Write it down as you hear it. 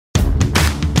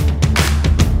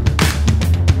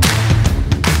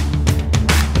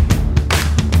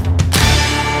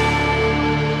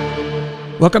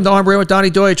Welcome to On Brand with Donnie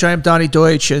Deutsch. I am Donnie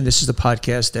Deutsch, and this is the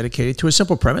podcast dedicated to a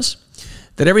simple premise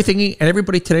that everything and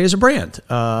everybody today is a brand.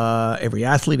 Every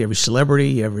athlete, every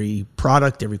celebrity, every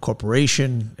product, every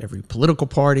corporation, every political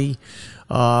party,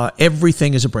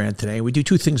 everything is a brand today. We do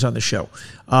two things on the show.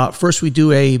 First, we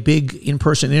do a big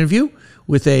in-person interview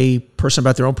with a person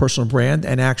about their own personal brand,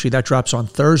 and actually that drops on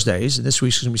Thursdays. And this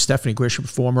week's going to be Stephanie Grisham,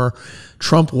 former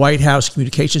Trump White House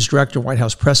Communications Director, White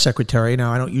House Press Secretary.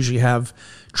 Now, I don't usually have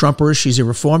Trumpers. She's a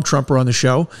reformed Trumper on the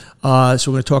show. So we're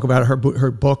going to talk about her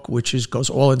book, which goes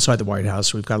all inside the White House.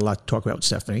 So we've got a lot to talk about with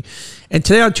Stephanie. And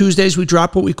today on Tuesdays, we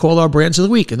drop what we call our brands of the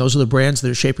week. And those are the brands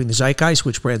that are shaping the zeitgeist.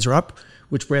 Which brands are up,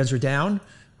 which brands are down,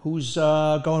 who's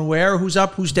going where, who's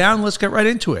up, who's down. Let's get right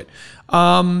into it.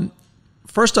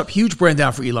 First up, huge brand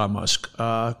down for Elon Musk.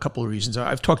 A couple of reasons.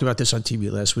 I've talked about this on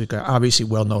TV last week. Obviously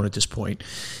well known at this point.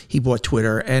 He bought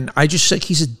Twitter, and I just think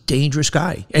he's a dangerous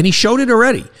guy. And he showed it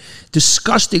already.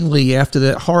 Disgustingly, after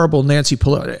the horrible Paul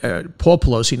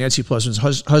Pelosi, Nancy Pelosi's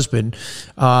husband,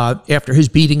 after his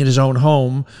beating in his own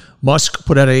home, Musk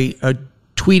put out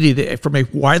tweeted from a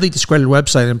widely discredited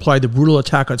website that implied the brutal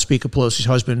attack on Speaker Pelosi's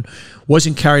husband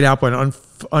wasn't carried out by an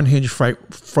unhinged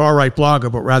far-right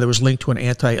blogger, but rather was linked to an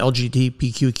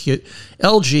anti-LGBTQ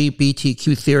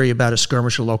theory about a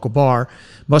skirmish at a local bar.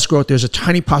 Musk wrote, "There's a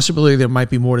tiny possibility there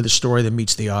might be more to the story than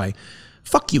meets the eye."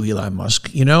 Fuck you, Elon Musk.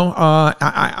 You know,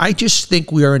 I just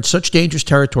think we are in such dangerous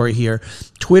territory here.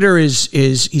 Twitter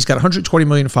he's got 120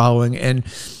 million following, and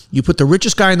you put the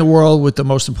richest guy in the world with the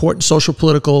most important social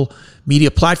political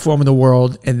media platform in the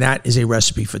world, and that is a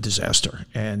recipe for disaster.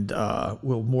 And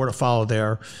we'll more to follow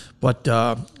there. But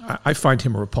I find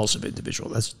him a repulsive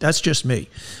individual. That's just me.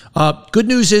 Good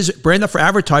news is, brand up for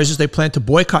advertisers. They plan to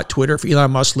boycott Twitter if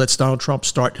Elon Musk lets Donald Trump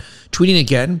start tweeting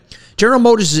again. General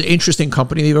Motors is an interesting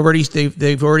company. They've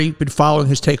already been following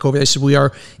his takeover. They said, "We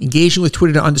are engaging with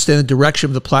Twitter to understand the direction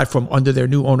of the platform under their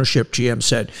new ownership," GM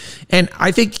said. And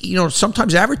I think, you know,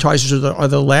 sometimes advertisers are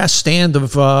the last stand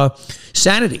of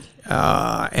sanity.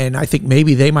 And I think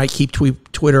maybe they might keep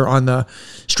Twitter on the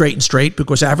straight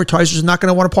because advertisers are not going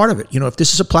to want a part of it. You know, if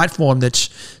this is a platform that's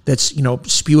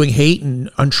spewing hate and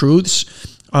untruths,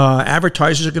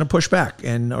 advertisers are going to push back,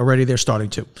 and already they're starting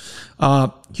to.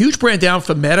 Huge brand down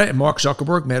for Meta and Mark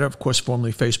Zuckerberg. Meta, of course,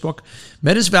 formerly Facebook.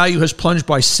 Meta's value has plunged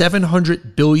by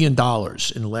 $700 billion in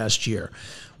the last year.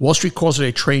 Wall Street calls it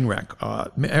a train wreck.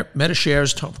 Meta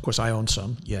shares, of course, I own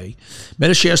some, yay.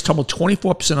 Meta shares tumbled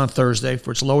 24% on Thursday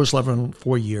for its lowest level in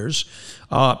 4 years.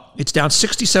 It's down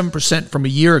 67% from a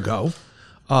year ago.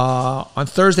 On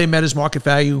Thursday, Meta's market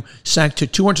value sank to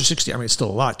it's still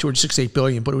a lot, $268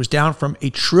 billion, but it was down from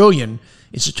 $1 trillion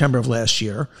in September of last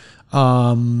year.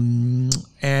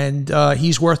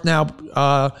 He's worth now,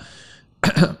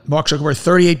 Mark Zuckerberg,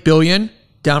 $38 billion.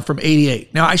 Down from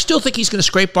 88. Now, I still think he's going to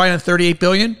scrape by on $38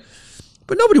 billion,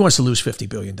 but nobody wants to lose $50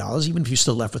 billion, even if you're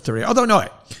still left with 38. Although, no,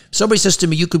 somebody says to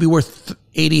me, you could be worth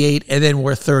 88 and then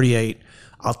worth 38.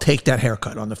 I'll take that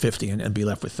haircut on the 50 and be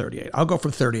left with 38. I'll go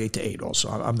from 38 to 8 also.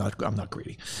 I'm not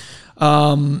greedy.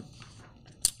 Brand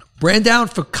down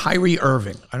for Kyrie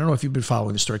Irving. I don't know if you've been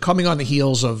following the story. Coming on the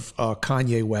heels of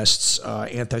Kanye West's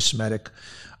anti-Semitic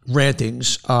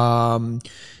rantings,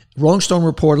 Rolling Stone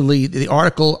reportedly, the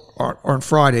article on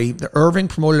Friday, the Irving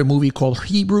promoted a movie called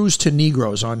Hebrews to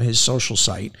Negroes on his social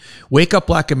site. Wake Up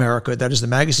Black America, that, as the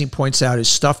magazine points out, is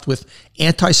stuffed with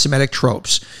anti-Semitic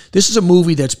tropes. This is a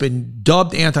movie that's been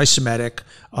dubbed anti-Semitic,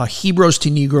 Hebrews to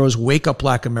Negroes, Wake Up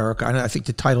Black America. I think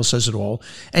the title says it all.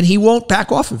 And he won't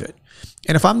back off of it.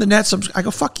 And if I'm the Nets, I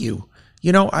go, fuck you.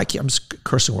 You know, I'm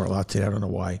cursing word a lot today. I don't know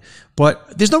why.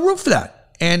 But there's no room for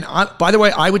that. And by the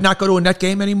way, I would not go to a Net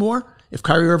game anymore if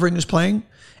Kyrie Irving is playing.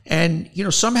 And, you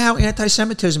know, somehow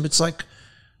anti-Semitism, it's like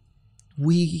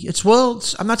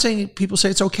I'm not saying people say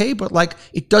it's okay, but like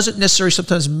it doesn't necessarily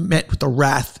sometimes met with the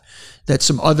wrath that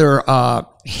some other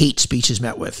hate speech is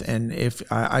met with. And if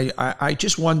I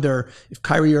just wonder if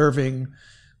Kyrie Irving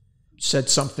said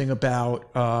something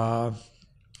about,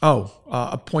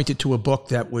 pointed to a book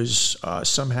that was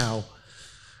somehow,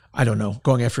 I don't know,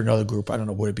 going after another group, I don't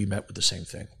know, would it be met with the same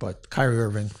thing? But Kyrie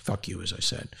Irving, fuck you, as I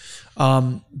said.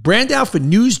 Brand out for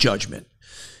news judgment.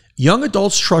 Young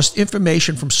adults trust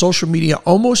information from social media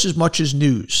almost as much as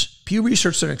news. Pew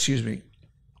Research Center,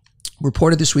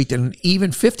 reported this week that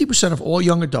even 50% of all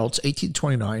young adults, 18 to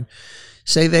 29,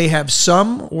 say they have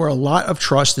some or a lot of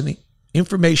trust in the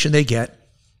information they get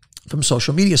from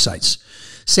social media sites.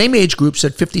 Same age group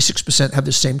said 56% have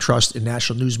the same trust in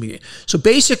national news media. So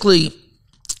basically,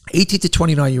 18 to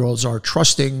 29-year-olds are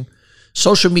trusting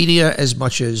social media as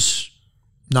much as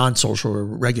non-social or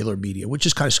regular media, which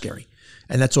is kind of scary.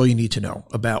 And that's all you need to know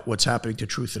about what's happening to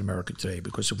truth in America today,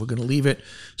 because if we're going to leave it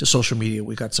to social media,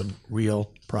 we got some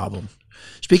real problem.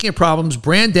 Speaking of problems,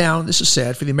 brand down, this is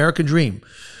sad, for the American dream.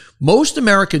 Most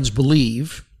Americans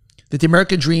believe that the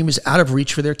American dream is out of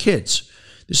reach for their kids.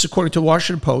 This is according to the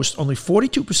Washington Post. Only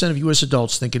 42% of U.S.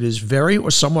 adults think it is very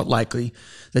or somewhat likely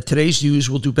that today's youth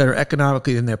will do better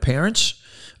economically than their parents,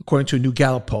 according to a new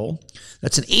Gallup poll.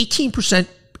 That's an 18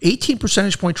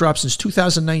 percentage point drop since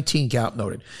 2019, Gallup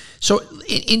noted. So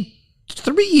in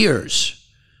 3 years,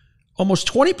 almost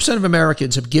 20% of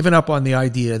Americans have given up on the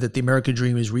idea that the American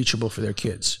dream is reachable for their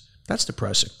kids. That's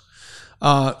depressing.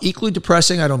 Equally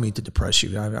depressing, I don't mean to depress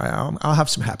you. I'll have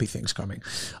some happy things coming.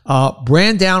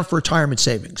 Brand down for retirement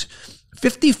savings.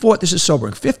 This is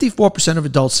sobering. 54% of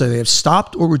adults say they have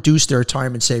stopped or reduced their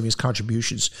retirement savings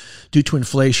contributions due to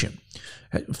inflation.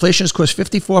 Inflation has caused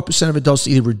 54% of adults to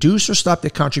either reduce or stop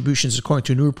their contributions, according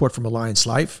to a new report from Alliance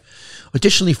Life.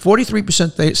 Additionally,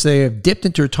 43% say they have dipped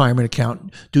into a retirement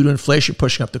account due to inflation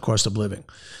pushing up the cost of living.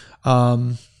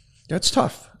 That's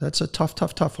tough. That's a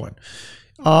tough one.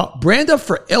 Brand up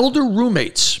for elder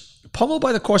roommates. Pummeled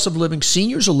by the cost of living,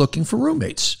 seniors are looking for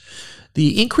roommates.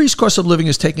 The increased cost of living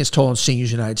is taking its toll on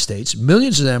seniors in the United States.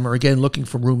 Millions of them are again looking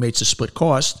for roommates to split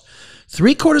cost.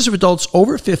 3/4 of adults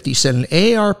over 50 said in an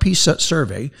AARP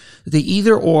survey that they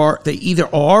either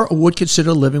are or would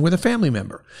consider living with a family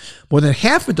member. More than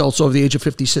half of adults over the age of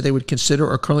 50 said they would consider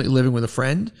or currently living with a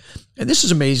friend. And this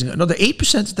is amazing. Another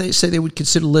 8% they say they would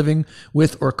consider living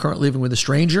with or currently living with a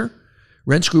stranger.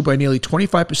 Rents grew by nearly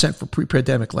 25% from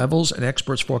pre-pandemic levels, and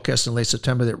experts forecast in late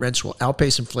September that rents will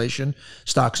outpace inflation,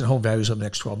 stocks, and home values over the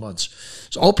next 12 months.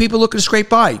 So old people looking to scrape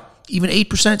by. Even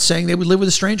 8% saying they would live with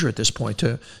a stranger at this point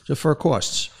to defer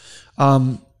costs.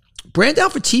 Brand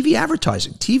down for TV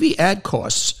advertising. TV ad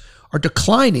costs are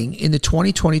declining in the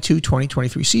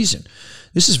 2022-2023 season.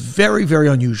 This is very, very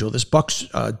unusual. This bucks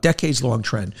a decades-long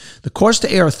trend. The cost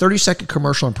to air a 30-second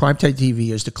commercial on primetime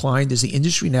TV has declined as the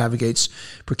industry navigates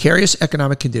precarious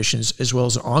economic conditions, as well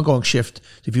as an ongoing shift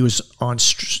to viewers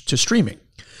to streaming.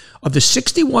 Of the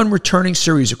 61 returning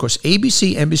series across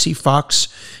ABC, NBC, Fox,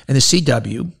 and the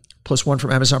CW, plus one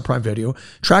from Amazon Prime Video,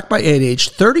 tracked by ad age,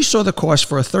 30 saw the cost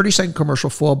for a 30-second commercial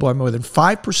fall by more than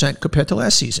 5% compared to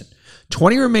last season.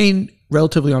 20 remain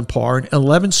relatively on par, and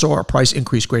 11 saw a price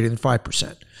increase greater than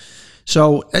 5%.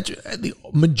 So the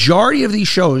majority of these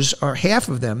shows, or half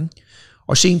of them,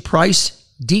 are seeing price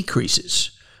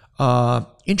decreases.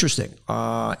 Interesting.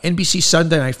 NBC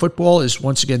Sunday Night Football is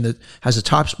once again has a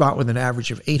top spot with an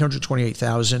average of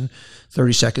 828,000,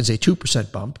 30 seconds, a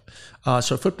 2% bump.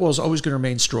 So football is always going to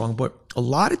remain strong, but a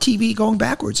lot of TV going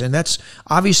backwards, and that's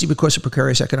obviously because of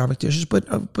precarious economic conditions,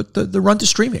 but the run to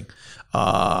streaming.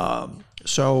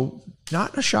 So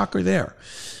not a shocker there.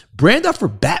 Brand up for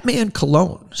Batman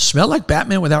cologne. Smell like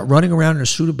Batman without running around in a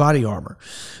suit of body armor.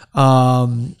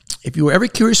 If you were ever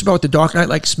curious about what the Dark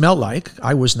Knight smelled like,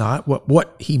 I was not,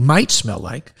 what he might smell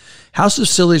like, House of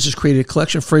Sillies has created a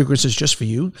collection of fragrances just for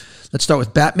you. Let's start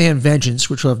with Batman Vengeance,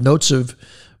 which will have notes of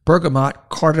bergamot,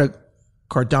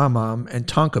 cardamom, and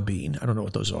tonka bean. I don't know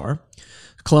what those are.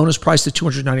 Cologne is priced at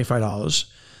 $295.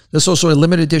 There's also a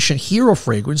limited edition Hero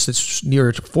fragrance that's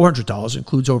near $400. It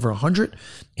includes over 100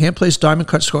 hand-placed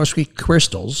diamond-cut Swarovski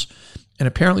crystals and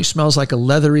apparently smells like a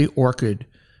leathery orchid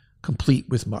complete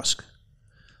with musk.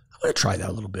 I'm going to try that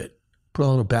a little bit. Put on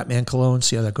a little Batman cologne,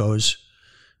 see how that goes.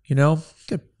 You know,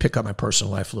 pick up my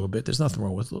personal life a little bit. There's nothing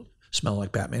wrong with smelling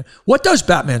like Batman. What does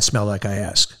Batman smell like, I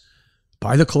ask?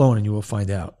 Buy the cologne and you will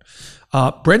find out.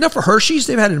 Brand up for Hershey's.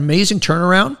 They've had an amazing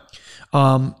turnaround.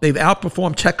 They've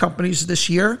outperformed tech companies this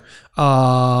year.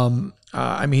 The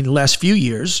last few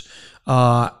years.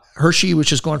 Hershey,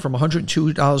 which has gone from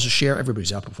 $102 a share.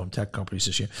 Everybody's outperformed tech companies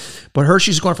this year. But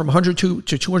Hershey's gone from $102 to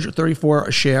 $234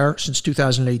 a share since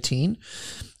 2018.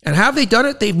 And how have they done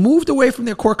it? They've moved away from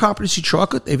their core competency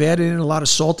chocolate. They've added in a lot of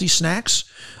salty snacks.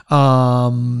 They've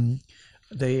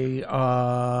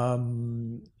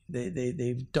done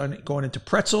it going into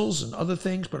pretzels and other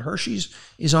things, but Hershey's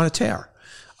is on a tear.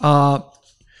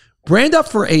 Brand up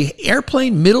for a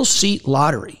airplane middle seat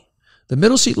lottery. The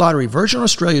middle seat lottery. Virgin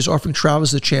Australia is offering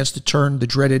travelers the chance to turn the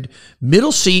dreaded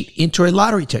middle seat into a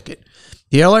lottery ticket.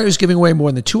 The airline is giving away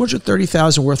more than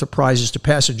 $230,000 worth of prizes to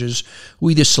passengers who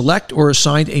either select or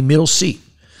assigned a middle seat.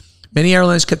 Many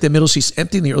airlines kept their middle seats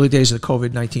empty in the early days of the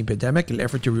COVID-19 pandemic in an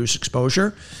effort to reduce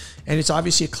exposure, and it's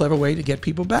obviously a clever way to get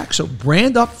people back. So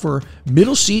brand up for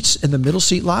middle seats and the middle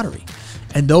seat lottery.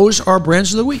 And those are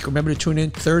brands of the week. Remember to tune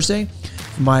in Thursday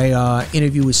my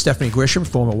interview with Stephanie Grisham,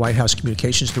 former White House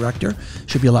Communications Director.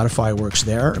 Should be a lot of fireworks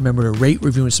there. Remember to rate,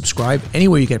 review, and subscribe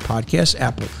anywhere you get podcasts,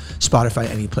 Apple, Spotify,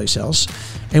 any place else.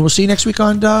 And we'll see you next week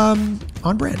on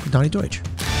Brand with Donnie Deutsch.